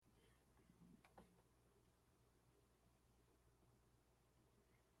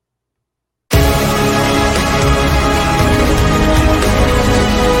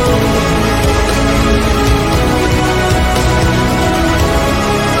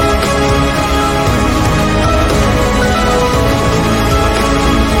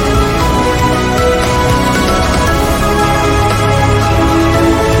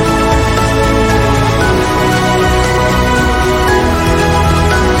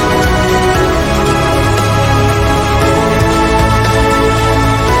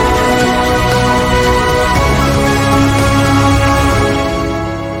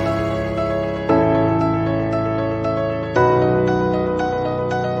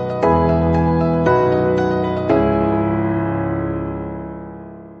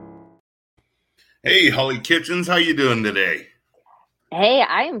Hey, Hollie Kitchens, how you doing today? Hey,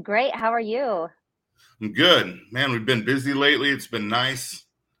 I am great. How are you? I'm good. Man, we've been busy lately. It's been nice.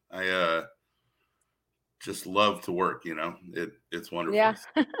 I just love to work, it's Yeah, wonderful.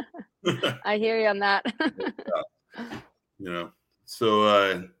 I hear you on that. you know.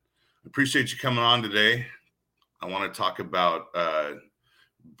 So appreciate you coming on today. I want to talk about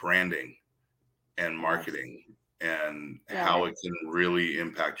branding and Yes. marketing and how it Yes. can really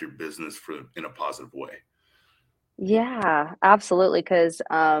impact your business in a positive way. Yeah, absolutely. Because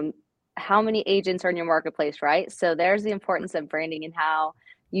how many agents are in your marketplace, right? So there's the importance of branding and how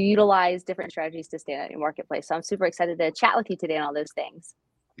you utilize different strategies to stand out in your marketplace. So I'm super excited to chat with you today on all those things.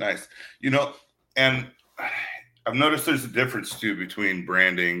 Nice. And I've noticed there's a difference too between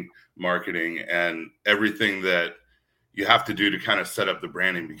branding, marketing, and everything that you have to do to kind of set up the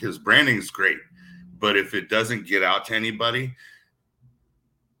branding, because branding is great, but if it doesn't get out to anybody,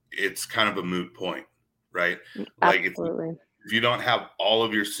 it's kind of a moot point, right? Like Absolutely. if you don't have all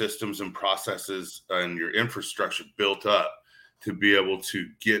of your systems and processes and your infrastructure built up to be able to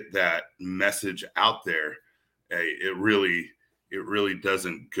get that message out there, it really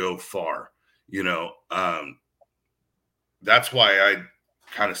doesn't go far. You know, that's why I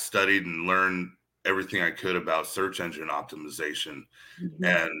kind of studied and learned everything I could about search engine optimization Mhm.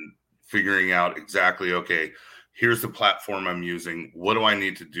 and figuring out exactly, okay, here's the platform I'm using. What do I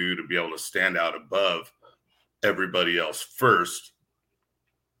need to do to be able to stand out above everybody else first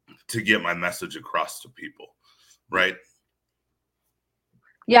to get my message across to people, right?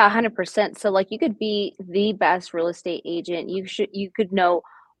 Yeah, 100%. So like you could be the best real estate agent. You could know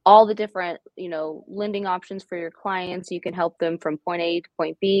all the different, lending options for your clients. You can help them from point A to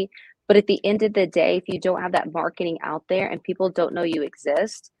point B. But at the end of the day, if you don't have that marketing out there and people don't know you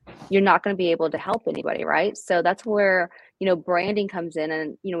exist, you're not going to be able to help anybody, right? So that's where, branding comes in.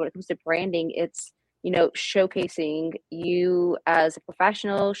 And, when it comes to branding, it's, showcasing you as a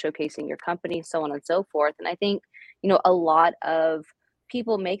professional, showcasing your company, so on and so forth. And I think, a lot of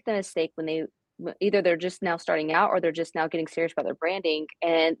people make the mistake when either they're just now starting out or they're just now getting serious about their branding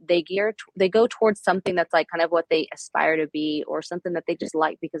and they go towards something that's like kind of what they aspire to be or something that they just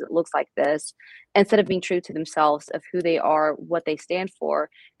like because it looks like this instead of being true to themselves of who they are, what they stand for.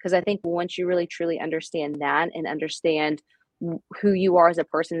 Because I think once you really truly understand that and understand who you are as a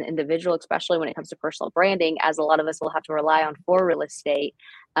person, an individual, especially when it comes to personal branding, as a lot of us will have to rely on for real estate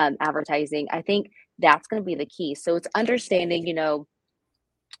advertising, I think that's going to be the key. So it's understanding,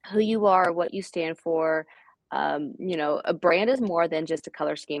 who you are, what you stand for. A brand is more than just a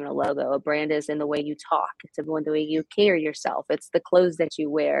color scheme and a logo. A brand is in the way you talk. It's in the way you carry yourself. It's the clothes that you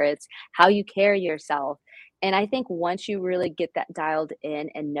wear. It's how you carry yourself. And I think once you really get that dialed in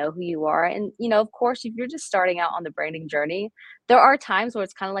and know who you are, and of course, if you're just starting out on the branding journey, there are times where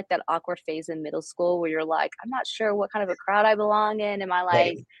it's kind of like that awkward phase in middle school where you're like, I'm not sure what kind of a crowd I belong in. Am I like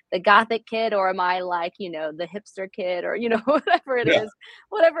Right. the gothic kid or am I like, the hipster kid or, whatever it Yeah. is,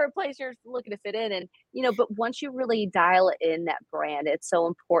 whatever place you're looking to fit in. And, but once you really dial in that brand, it's so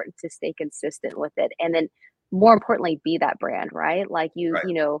important to stay consistent with it. And then more importantly, be that brand, right? Like Right.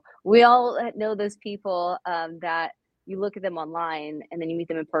 we all know those people that you look at them online and then you meet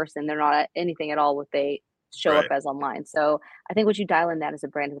them in person. They're not anything at all what they show up Right. as online. So I think once you dial in that as a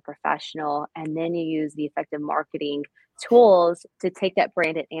brand, as a professional, and then you use the effective marketing tools to take that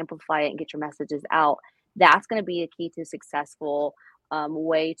brand and amplify it and get your messages out, that's going to be a key to successful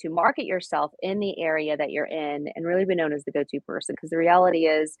way to market yourself in the area that you're in and really be known as the go-to person. Because the reality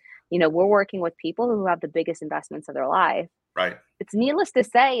is, we're working with people who have the biggest investments of their life. Right. It's needless to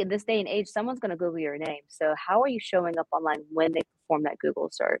say, in this day and age, someone's going to Google your name. So, how are you showing up online when they perform that Google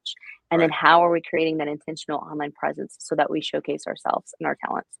search? And then, Right. how are we creating that intentional online presence so that we showcase ourselves and our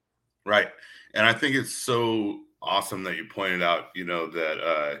talents? Right. And I think it's so awesome that you pointed out,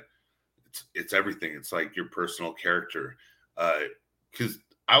 that it's everything. It's like your personal character. Because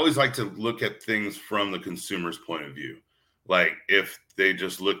I always like to look at things from the consumer's point of view. Like if they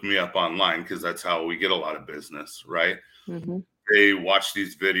just look me up online, because that's how we get a lot of business, right? Hmm. They watch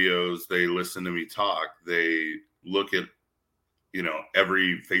these videos, they listen to me talk, they look at,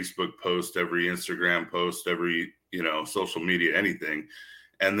 every Facebook post, every Instagram post, every, social media, anything.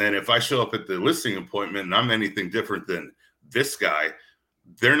 And then if I show up at the listing appointment and I'm anything different than this guy,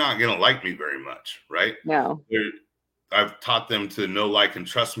 they're not going to like me very much, right? No. They're, I've taught them to know, like, and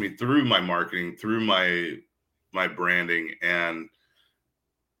trust me through my marketing, through my branding, and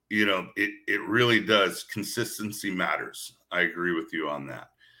it really does. Consistency matters. I agree with you on that.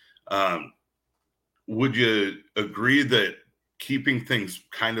 Um, would you agree that keeping things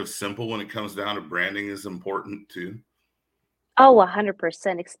kind of simple when it comes down to branding is important too? Oh,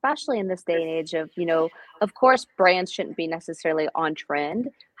 100%, especially in this day and age of, of course, brands shouldn't be necessarily on trend.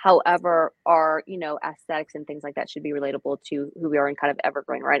 However, our, aesthetics and things like that should be relatable to who we are and kind of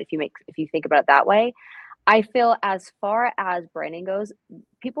evergreen, right? If you think about it that way, I feel as far as branding goes,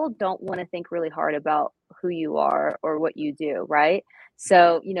 people don't want to think really hard about who you are or what you do, right?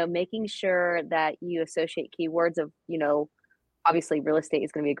 So, making sure that you associate keywords of, obviously real estate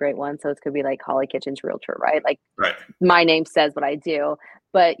is going to be a great one. So it's going to be like Hollie Kitchens Realtor, right? Like Right. my name says what I do.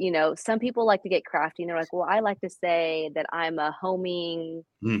 But, some people like to get crafty and they're like, well, I like to say that I'm a homing,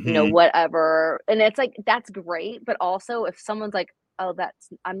 Hmm. whatever. And it's like, that's great. But also, if someone's like, oh,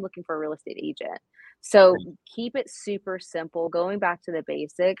 I'm looking for a real estate agent. So keep it super simple, going back to the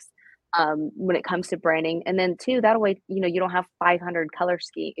basics when it comes to branding. And then, two, that way, you don't have 500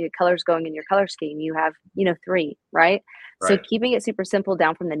 colors going in your color scheme. You have, three, right? So Right. keeping it super simple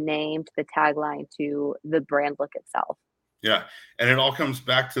down from the name to the tagline to the brand look itself. Yeah. And it all comes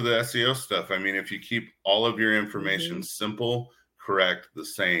back to the SEO stuff. I mean, if you keep all of your information Mhm. simple, correct, the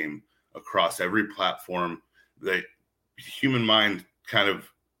same across every platform, the human mind kind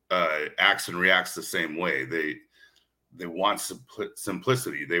of acts and reacts the same way. They want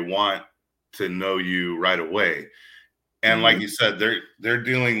simplicity. They want to know you right away. And like Mhm. you said, they're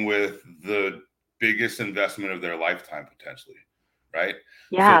dealing with the biggest investment of their lifetime potentially, right?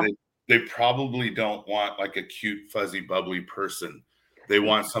 So Yeah. they probably don't want like a cute, fuzzy, bubbly person. They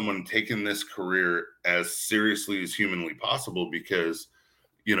want someone taking this career as seriously as humanly possible because,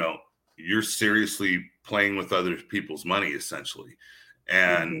 you know, you're seriously playing with other people's money essentially.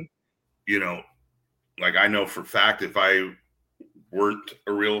 And, Mhm. you know, like I know for a fact if I weren't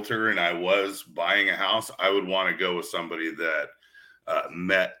a realtor and I was buying a house, I would want to go with somebody that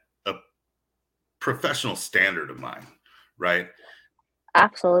met a professional standard of mine, right?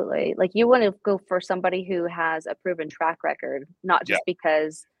 Absolutely. Like, you wanna go for somebody who has a proven track record, not Yeah, just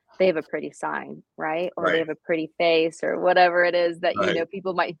because they have a pretty sign, right? Or they right, have a pretty face or whatever it is that, right.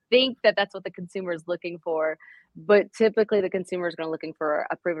 people might think that that's what the consumer is looking for, but typically the consumer is gonna looking for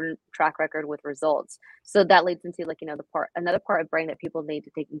a proven track record with results. So that leads into, like, the part another part of brand that people need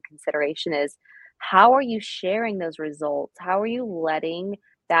to take in consideration is, how are you sharing those results? How are you letting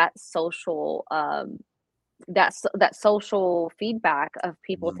that that social feedback of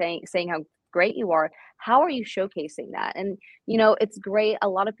people Mhm. saying how great you are, how are you showcasing that? And it's great. A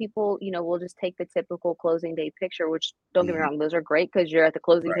lot of people, will just take the typical closing day picture, which, don't get me Mhm. wrong, those are great because you're at the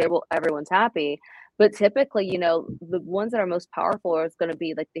closing Right, table, everyone's happy. But typically, the ones that are most powerful are going to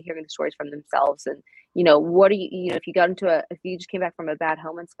be like the hearing the stories from themselves. And what do if you got into if you just came back from a bad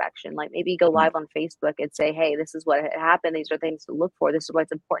home inspection, like maybe go mhm, live on Facebook and say, hey, this is what happened, these are things to look for, this is why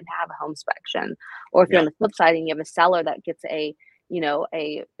it's important to have a home inspection. Or if you're yeah, on the flip side and you have a seller that gets a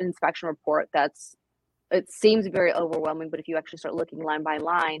inspection report that's, it seems very overwhelming, but if you actually start looking line by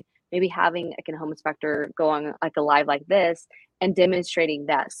line, maybe having like a home inspector go on like a live like this and demonstrating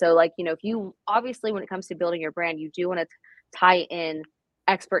that. So, like, if you obviously, when it comes to building your brand, you do want to tie in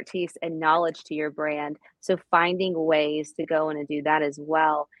expertise and knowledge to your brand. So finding ways to go in and do that as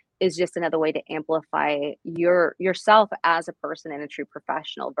well is just another way to amplify yourself as a person and a true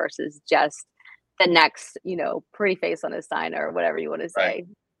professional versus just the next, pretty face on a sign or whatever you want to right. say.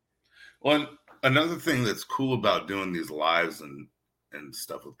 Well, and another thing that's cool about doing these lives and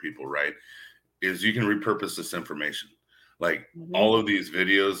stuff with people, right, is you can repurpose this information. Like Hmm. all of these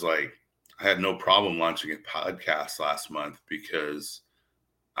videos, like I had no problem launching a podcast last month because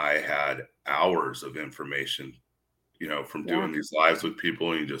I had hours of information, from Yeah. doing these lives with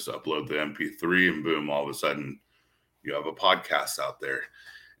people. And you just upload the MP3 and boom, all of a sudden you have a podcast out there.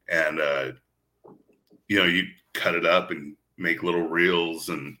 And, you cut it up and make little reels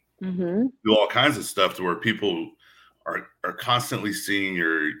and Hmm. do all kinds of stuff to where people are constantly seeing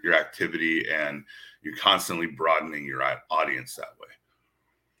your activity and you're constantly broadening your audience that way.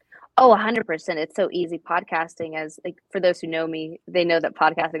 Oh, 100%. It's so easy. Podcasting, as like, for those who know me, they know that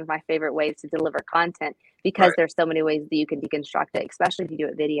podcasting is my favorite way to deliver content because Right. there's so many ways that you can deconstruct it, especially if you do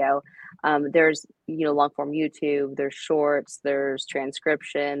it video. There's, long form YouTube, there's shorts, there's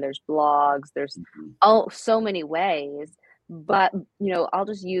transcription, there's blogs, there's Mhm. so many ways. But, I'll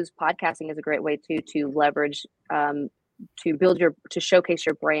just use podcasting as a great way to leverage, to showcase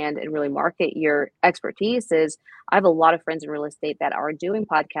your brand and really market your expertise. Is I have a lot of friends in real estate that are doing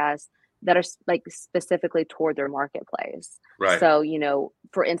podcasts that are like specifically toward their marketplace. Right. So,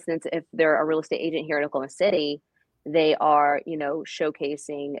 for instance, if they're a real estate agent here in Oklahoma City, they are,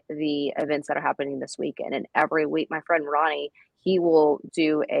 showcasing the events that are happening this weekend. And every week, my friend Ronnie, he will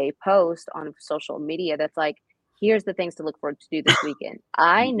do a post on social media that's like, here's the things to look forward to do this weekend.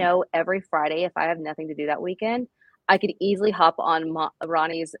 I Mhm. know every Friday, if I have nothing to do that weekend, I could easily hop on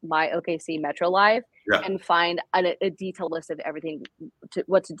Ronnie's My OKC Metro Live Yeah. and find a detailed list of everything,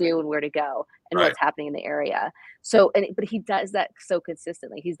 what to do and where to go and Right. what's happening in the area. So, but he does that so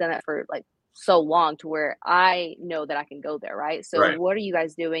consistently. He's done it for like so long to where I know that I can go there, right? So, Right. what are you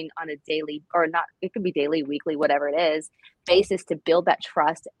guys doing on a daily, or not? It could be daily, weekly, whatever it is, basis to build that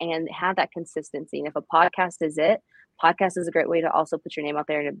trust and have that consistency. And if a podcast is it, podcast is a great way to also put your name out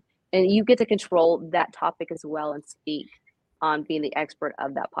there, and you get to control that topic as well and speak on being the expert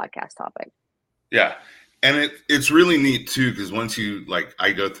of that podcast topic. Yeah. And it's really neat too, because once you like,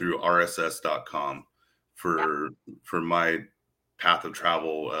 I go through rss.com for my Path of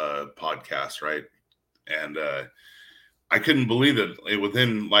Travel podcast, right? And I couldn't believe it.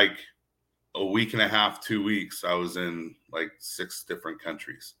 Within like a week and a half, 2 weeks, I was in like 6 different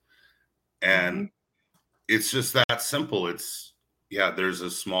countries. And it's just that simple. There's a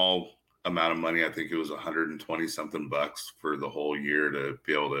small amount of money. I think it was 120 something bucks for the whole year to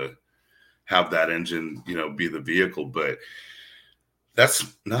be able to have that engine, be the vehicle, but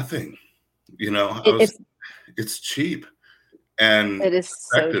that's nothing, it's cheap and it is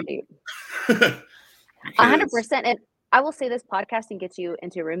so cheap. 100%. And I will say this, podcasting gets you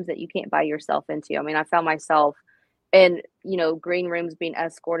into rooms that you can't buy yourself into. I mean, I found myself in, green rooms being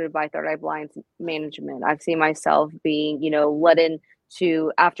escorted by Third Eye Blind's management. I've seen myself being, let in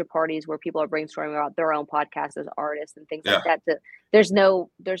to after parties where people are brainstorming about their own podcasts as artists and things like that. There's no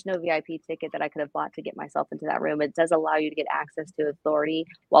VIP ticket that I could have bought to get myself into that room. It does allow you to get access to authority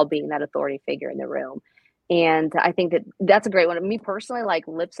while being that authority figure in the room. And I think that's a great one. Me personally, like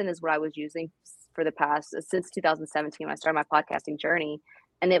Libsyn is what I was using for the past, since 2017 when I started my podcasting journey,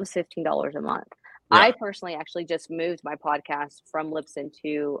 and it was $15 a month. I personally actually just moved my podcast from Libsyn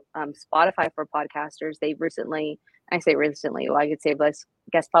to Spotify for podcasters. They recently, I say recently, well, I could say, I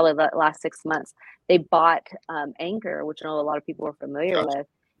guess probably the last 6 months, they bought Anchor, which I know a lot of people are familiar with.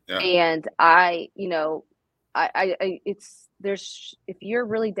 Yeah. And if you're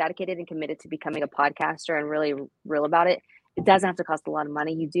really dedicated and committed to becoming a podcaster and really real about it, it doesn't have to cost a lot of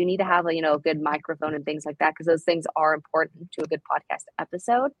money. You do need to have a good microphone and things like that, because those things are important to a good podcast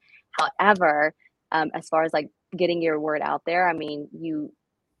episode. However, as far as like getting your word out there, I mean,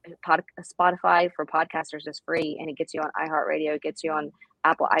 Spotify for podcasters is free, and it gets you on iHeartRadio, it gets you on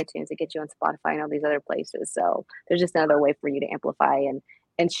Apple iTunes, it gets you on Spotify and all these other places. So there's just another way for you to amplify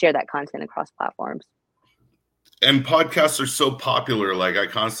and share that content across platforms. And podcasts are so popular. Like I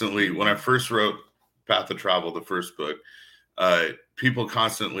constantly, when I first wrote Path of Travel, the first book, people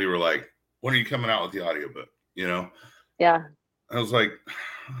constantly were like, when are you coming out with the audiobook? Yeah. I was like,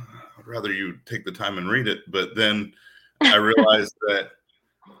 I'd rather you take the time and read it. But then I realized that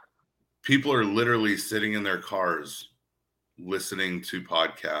people are literally sitting in their cars listening to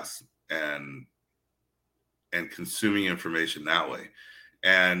podcasts and consuming information that way.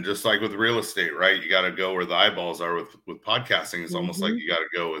 And just like with real estate, right? You got to go where the eyeballs are. With podcasting, it's almost like you got to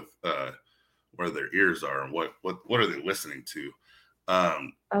go with where their ears are and what are they listening to.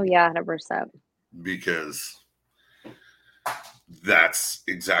 Oh yeah, 100%. Because that's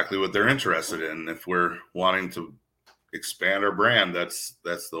exactly what they're interested in. If we're wanting to expand our brand, that's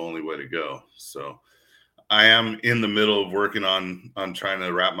the only way to go. So I am in the middle of working on trying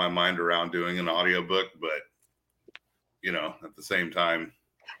to wrap my mind around doing an audiobook, but at the same time,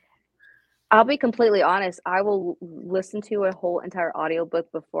 I'll be completely honest, I will listen to a whole entire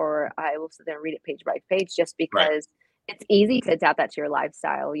audiobook before I will sit there and read it page by page, just because it's easy to adapt that to your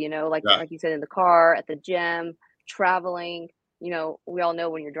lifestyle, like you said, in the car, at the gym, traveling. We all know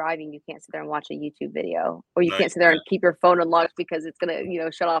when you're driving, you can't sit there and watch a YouTube video, or you can't sit there and keep your phone unlocked because it's going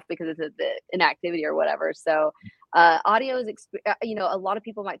to, shut off because it's the inactivity or whatever. So audio is, a lot of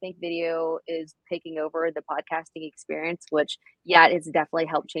people might think video is taking over the podcasting experience, which, it's definitely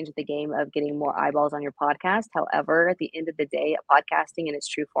helped change the game of getting more eyeballs on your podcast. However, at the end of the day, podcasting in its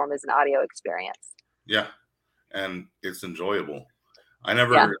true form is an audio experience. Yeah. And it's enjoyable. I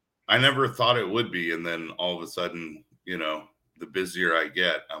never thought it would be. And then all of a sudden, the busier I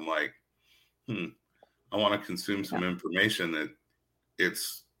get, I'm like, I want to consume some information that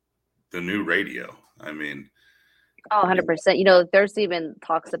it's the new radio. I mean, 100%. There's even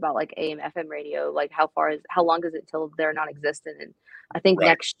talks about like AM, FM radio, like how long is it till they're non-existent? And I think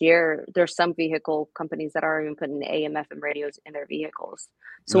next year there's some vehicle companies that are even putting AM, FM radios in their vehicles.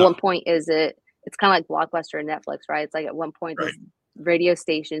 So one point it's kind of like Blockbuster and Netflix, right? It's like at one point, these radio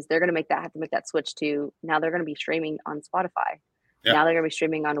stations, they're going to have to make that switch to, now they're going to be streaming on Spotify. Yeah. Now they're going to be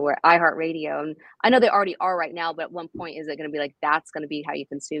streaming on iHeartRadio. And I know they already are right now, but at one point, is it going to be like, that's going to be how you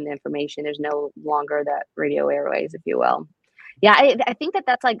consume the information? There's no longer that radio airways, if you will. Yeah, I think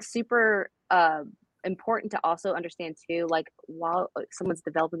that's like super important to also understand too, like while someone's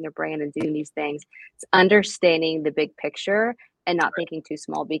developing their brand and doing these things, it's understanding the big picture and not thinking too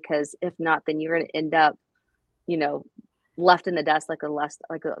small, because if not, then you're going to end up, you know, left in the dust like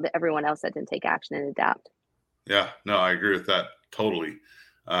everyone else that didn't take action and adapt. Yeah, no, I agree with that totally.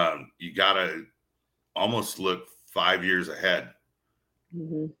 You gotta almost look 5 years ahead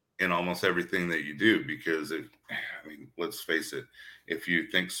Hmm. in almost everything that you do, because I mean, let's face it, if you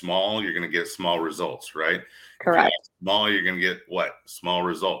think small, you're going to get small results, right? If you Correct. act small, you're going to get what? Small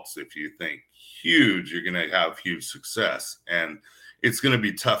results. If you think huge, you're going to have huge success. And it's going to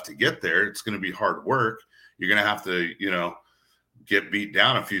be tough to get there. It's going to be hard work. You're going to have to, get beat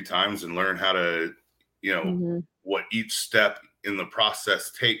down a few times and learn how to, Hmm. what each step in the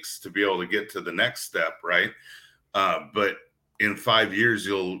process takes to be able to get to the next step, right? But in 5 years,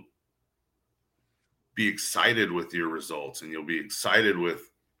 you'll be excited with your results, and you'll be excited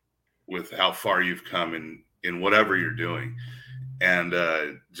with how far you've come in whatever you're doing. And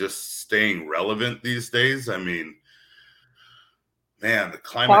just staying relevant these days, I mean, man, the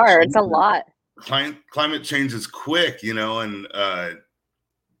Hard. It's a lot. climate change is quick, and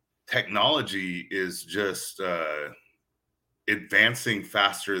technology is just advancing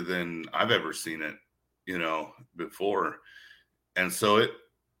faster than I've ever seen it, before. And so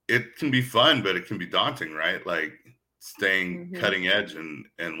it can be fun, but it can be daunting, right? Like staying Hmm. cutting edge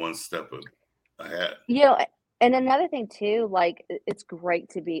and one step ahead. You know, and another thing too, like it's great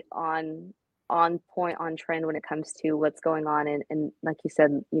to be on point, on trend when it comes to what's going on and like you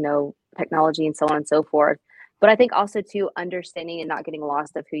said, technology and so on and so forth. But I think also too understanding and not getting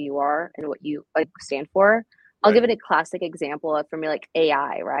lost of who you are and what you like stand for. I'll Right. give it a classic example of for me, like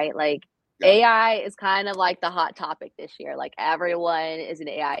AI, right? Like Yeah. AI is kind of like the hot topic this year. Like everyone is an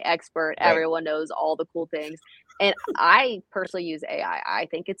AI expert, Right. everyone knows all the cool things. And I personally use AI. I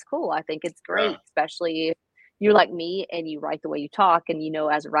think it's cool. I think it's Yeah. great, especially if you're like me and you write the way you talk, and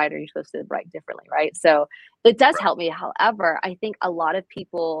as a writer you're supposed to write differently, right? So it does Right. help me. However, I think a lot of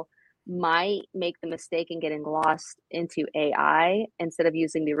people might make the mistake in getting lost into AI instead of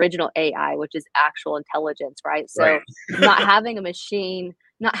using the original AI, which is actual intelligence, right? Right. So not having a machine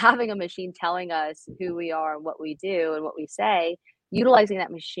not having a machine telling us who we are and what we do and what we say, utilizing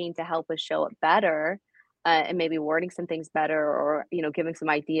that machine to help us show up better, and maybe wording some things better, or giving some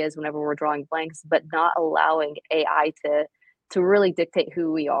ideas whenever we're drawing blanks, but not allowing AI to really dictate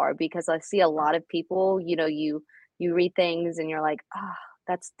who we are. Because I see a lot of people, you read things and you're like, oh,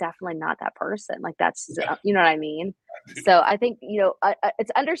 that's definitely not that person, like that's Yeah. you know what I mean. So I think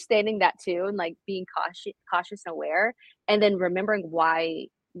it's understanding that too, and like being cautious and aware, and then remembering why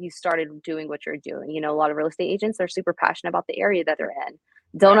you started doing what you're doing. A lot of real estate agents are super passionate about the area that they're in.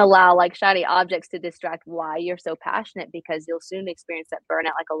 Don't Yeah. allow like shiny objects to distract why you're so passionate, because you'll soon experience that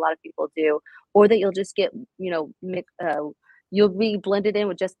burnout like a lot of people do, or that you'll just get, you'll be blended in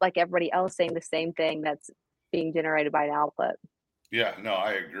with just like everybody else saying the same thing that's being generated by an output. Yeah. No,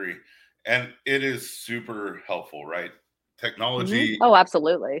 I agree. And it is super helpful, right? Technology, Oh,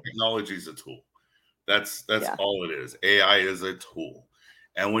 absolutely. technology is a tool. That's Yeah. all it is. AI is a tool.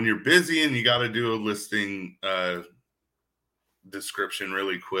 And when you're busy and you got to do a listing description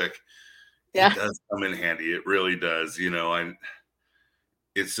really quick, it Yeah. does come in handy. It really does. And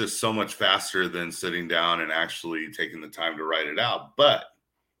it's just so much faster than sitting down and actually taking the time to write it out. But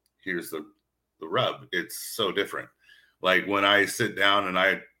here's the rub. It's so different. Like when I sit down and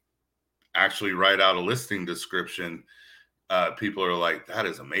I actually write out a listing description, people are like, that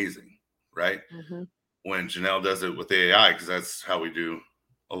is amazing, right? Hmm. When Janelle does it with AI, because that's how we do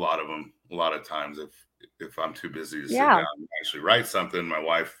a lot of them. A lot of times, if I'm too busy to sit down Yeah. and actually write something, my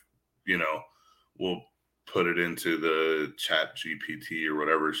wife, you know, will put it into the chat GPT or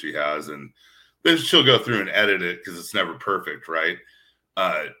whatever she has, and then she'll go through and edit it because it's never perfect, right?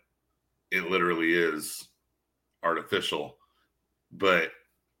 Uh, it literally is artificial, but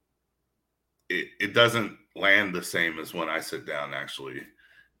it doesn't land the same as when I sit down and actually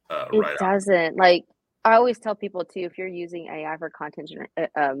It write out. doesn't. Like, I always tell people too, if you're using AI for content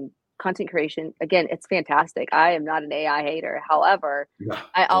creation, again, it's fantastic. I am not an AI hater. However, Yeah,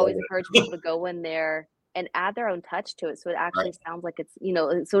 I I love always encourage it. people to go in there and add their own touch to it, so it Right, actually sounds like it's,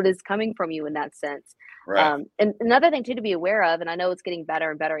 so it is coming from you in that sense. right, And another thing too to be aware of, and I know it's getting better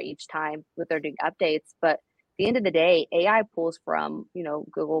and better each time with their doing updates, but at the end of the day, AI pulls from,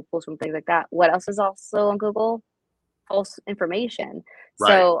 Google pulls from things like that. What else is also on Google? False information.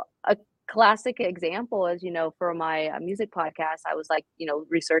 right. So a classic example is, for my music podcast, I was like,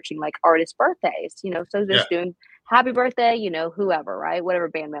 researching like artist birthdays, so Yeah, just doing happy birthday, whoever, right? Whatever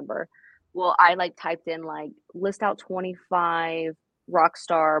band member. Well, I like typed in like list out 25 rock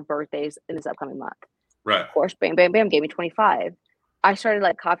star birthdays in this upcoming month. Right. Of course, bam, bam, bam, gave me 25. I started,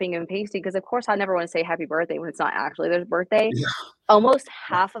 like, copying and pasting because, of course, I never wanna say happy birthday when it's not actually their birthday. Yeah. Almost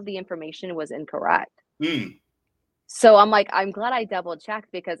half of the information was incorrect. Mm, So I'm like, I'm glad I double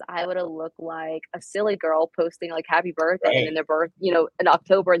checked because I would have looked like a silly girl posting like happy birthday and right. then their birth, in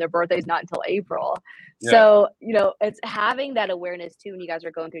October and their birthday's not until April. Yeah. So, it's having that awareness too when you guys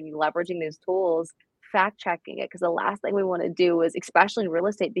are going through and you leveraging those tools, fact checking it. Cause the last thing we want to do is, especially in real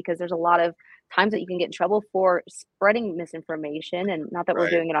estate, because there's a lot of times that you can get in trouble for spreading misinformation. And not that we're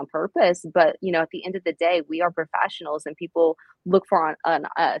Right. doing it on purpose, but at the end of the day, we are professionals and people look for on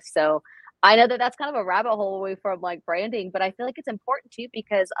us. So I know that that's kind of a rabbit hole away from, like, branding, but I feel like it's important too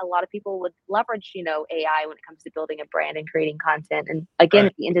because a lot of people would leverage, AI when it comes to building a brand and creating content. And again,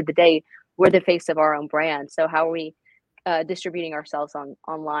 Right. at the end of the day, we're the face of our own brand. So how are we distributing ourselves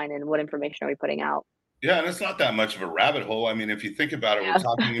online and what information are we putting out? Yeah, and it's not that much of a rabbit hole. I mean, if you think about it, Yeah.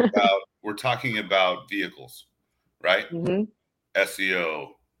 we're talking about vehicles, right? hmm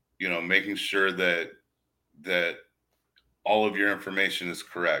SEO, making sure that all of your information is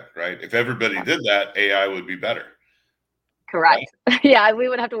correct, right? If everybody Yeah. did that, AI would be better, right? Correct. Yeah, we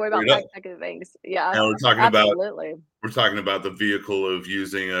would have to worry about Straight up. fact checking things. Yeah, And absolutely. we're talking about the vehicle of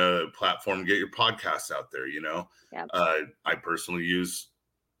using a platform to get your podcasts out there. Yeah. I personally use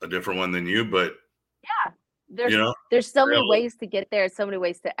a different one than you, but Yeah. you There's know, there's so they many all ways to get there, so many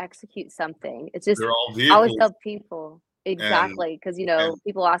ways to execute something. It's just they're all I always vehicles, tell people and exactly because and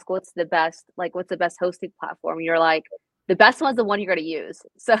people ask what's the best hosting platform? You're like, the best one's the one you're gonna use.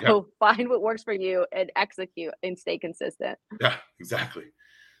 yeah, So find what works for you and execute and stay consistent. yeah, exactly.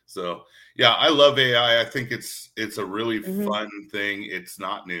 So yeah, I love AI. I think it's a really Mhm. fun thing. It's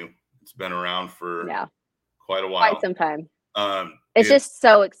not new. It's been around for Yeah, quite a quite while. some time. Um, It's it's just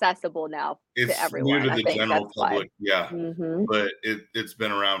so accessible now to it's new everyone. to I the think general that's why. public, yeah, Mhm. but it's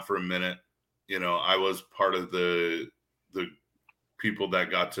been around for a minute. I was part of the people that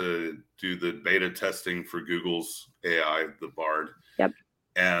got to do the beta testing for Google's AI, the Bard, Yep.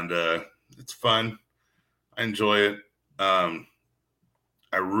 and it's fun. I enjoy it. Um,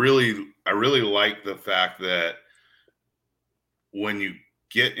 I really like the fact that when you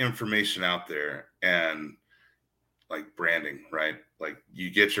get information out there and like branding, right? Like you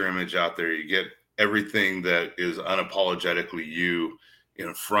get your image out there, you get everything that is unapologetically you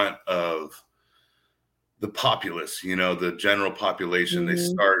in front of the populace, the general population. They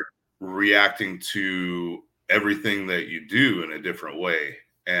Mhm. start reacting to everything that you do in a different way.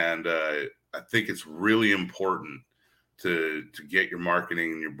 And I think it's really important to get your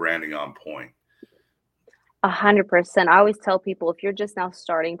marketing and your branding on point. 100%. I always tell people if you're just now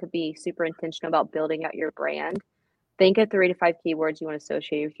starting to be super intentional about building out your brand, think of 3 to 5 keywords you want to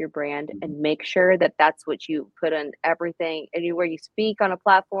associate with your brand and make sure that that's what you put on everything. Anywhere you speak on a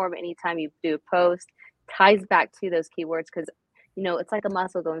platform, anytime you do a post, ties back to those keywords because, it's like a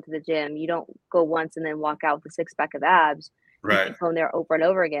muscle going to the gym. You don't go once and then walk out with a six pack of abs. You Right. keep going there over and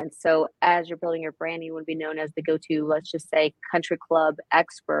over again. So as you're building your brand, you want to be known as the go-to, let's just say, country club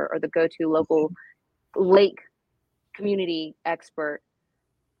expert or the go-to local lake community expert.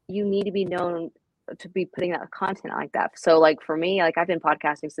 You need to be known to be putting out content like that. So, like, for me, like, I've been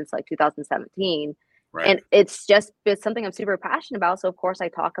podcasting since, like, 2017, Right. and it's something I'm super passionate about, so, of course, I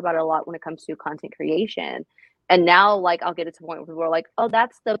talk about it a lot when it comes to content creation, and now, like, I'll get it to a point where people are like, "Oh,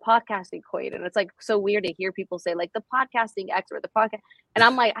 that's the podcasting queen," and it's, like, so weird to hear people say, like, "The podcasting expert, the podcast," and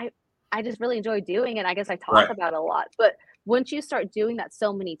I'm like, I just really enjoy doing it, I guess I talk Right. about it a lot, but once you start doing that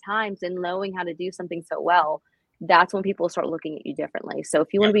so many times and knowing how to do something so well, that's when people start looking at you differently. So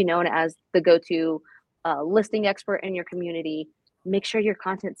if you want Yeah. to be known as the go-to listing expert in your community, make sure your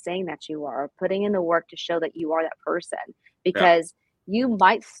content's saying that you are putting in the work to show that you are that person Yeah. because you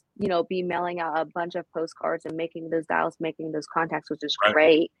might, be mailing out a bunch of postcards and making those dials, making those contacts, which is Right.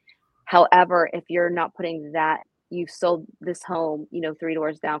 great. However, if you're not putting that, you sold this home, three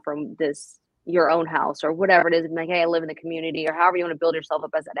doors down from this your own house or whatever it is, and like, hey, I live in the community, or however you want to build yourself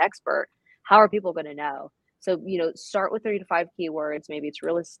up as an expert. How are people going to know? So, start with 3 to 5 keywords. Maybe it's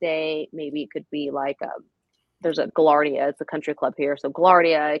real estate. Maybe it could be like, there's a Galardia, it's a country club here. So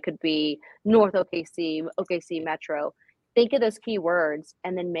Galardia, it could be North OKC, OKC Metro. Think of those keywords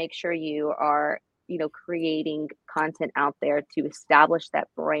and then make sure you are, creating content out there to establish that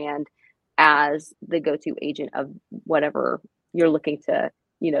brand as the go-to agent of whatever you're looking to,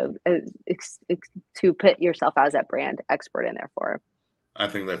 to put yourself as that brand expert in there for. I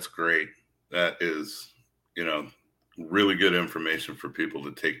think that's great. That is, you know, really good information for people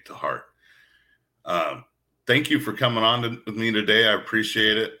to take to heart. Um, Thank you for coming on with me today. I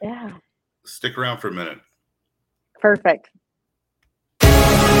appreciate it. Yeah. Stick around for a minute. Perfect.